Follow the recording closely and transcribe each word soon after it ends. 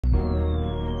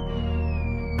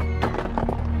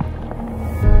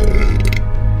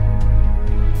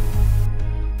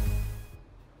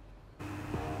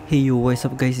Hey yo, what's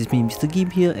up guys, it's me Mr. Game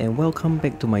here and welcome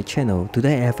back to my channel.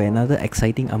 Today I have another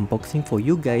exciting unboxing for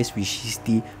you guys, which is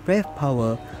the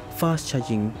RavPower fast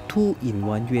charging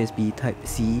 2-in-1 USB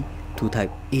Type-C to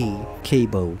Type-A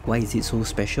cable. Why is it so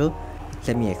special?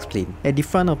 Let me explain. At the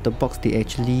front of the box, they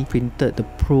actually printed the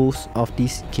pros of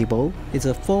this cable. It's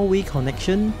a 4-way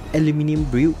connection, aluminum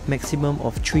build, maximum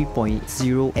of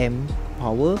 3.0 amp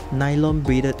power, nylon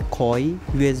braided coil,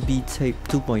 USB Type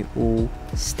 2.0,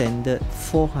 standard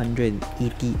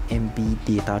 480 MB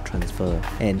data transfer,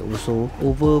 and also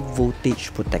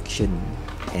overvoltage protection.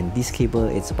 And this cable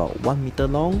is about 1 meter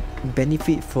long,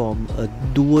 benefit from a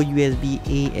dual USB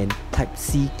A and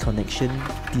Type-C connection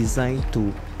designed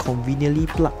to conveniently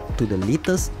plug to the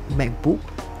latest MacBook,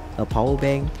 a power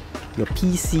bank, your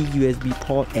PC USB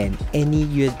port, and any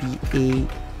USB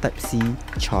A Type-C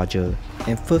charger.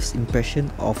 And first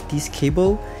impression of this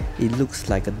cable, it looks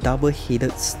like a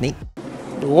double-headed snake.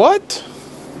 What?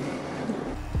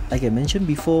 Like I mentioned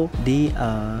before, they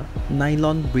are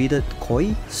nylon braided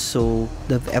coil, so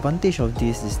the advantage of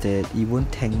this is that it won't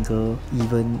tangle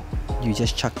even you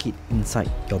just chuck it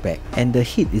inside your bag. And the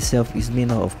head itself is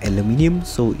made out of aluminium,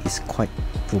 so it's quite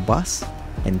robust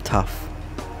and tough.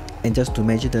 And just to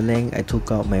measure the length, I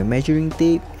took out my measuring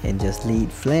tape and just lay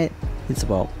it flat. It's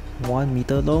about 1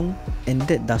 meter long, and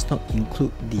that does not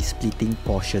include the splitting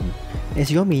portion.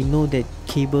 As you all may know that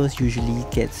cables usually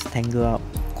gets tangled up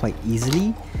quite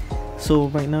easily. So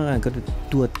right now I'm going to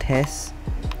do a test,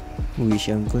 which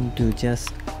I'm going to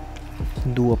just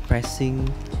do a pressing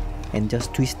and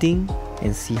just twisting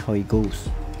and see how it goes.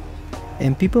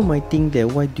 And people might think that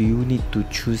why do you need to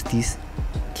choose this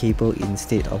cable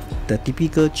instead of the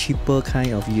typical cheaper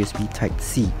kind of USB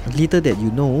Type-C. Little that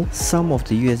you know, some of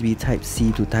the USB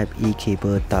Type-C to Type-A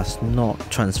cable does not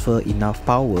transfer enough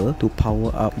power to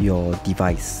power up your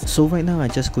device. So right now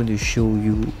I'm just going to show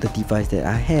you the device that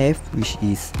I have, which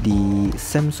is the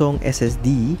Samsung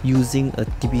SSD using a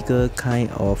typical kind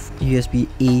of USB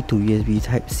A to USB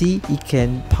Type-C. It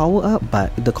can power up,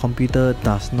 but the computer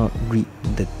does not read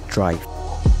the drive.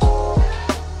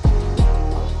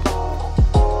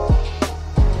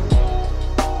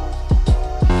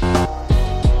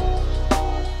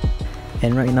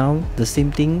 And right now, the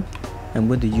same thing, I'm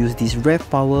going to use this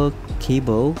RavPower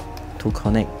cable to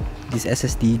connect this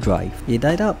SSD drive. It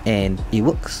died up and it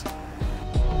works.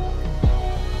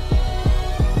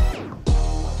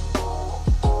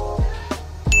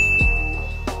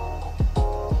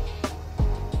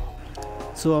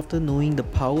 So after knowing the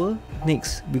power,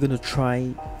 next we're going to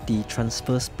try the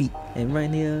transfer speed. And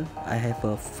right here, I have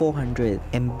a 400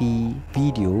 MB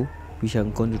video which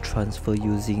I'm going to transfer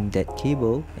using that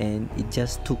cable, and it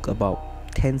just took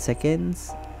about 10 seconds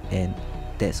and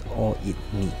that's all it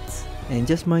needs. And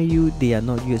just mind you, they are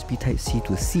not USB Type-C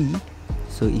to C,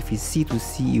 so if it's C to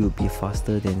C, it will be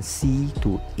faster than C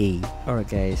to A. Alright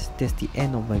guys, that's the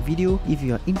end of my video. If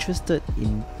you are interested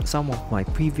in some of my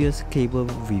previous cable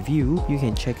review, you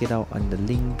can check it out on the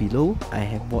link below. I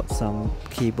have bought some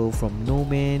cable from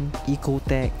Nomad,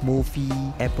 Ecotech,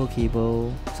 Mophie, Apple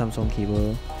cable, Samsung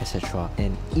cable, etc.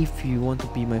 And if you want to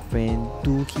be my friend,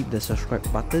 do keep the subscribe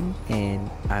button, and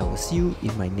I will see you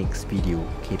in my next video.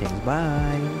 Okay, thanks,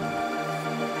 bye.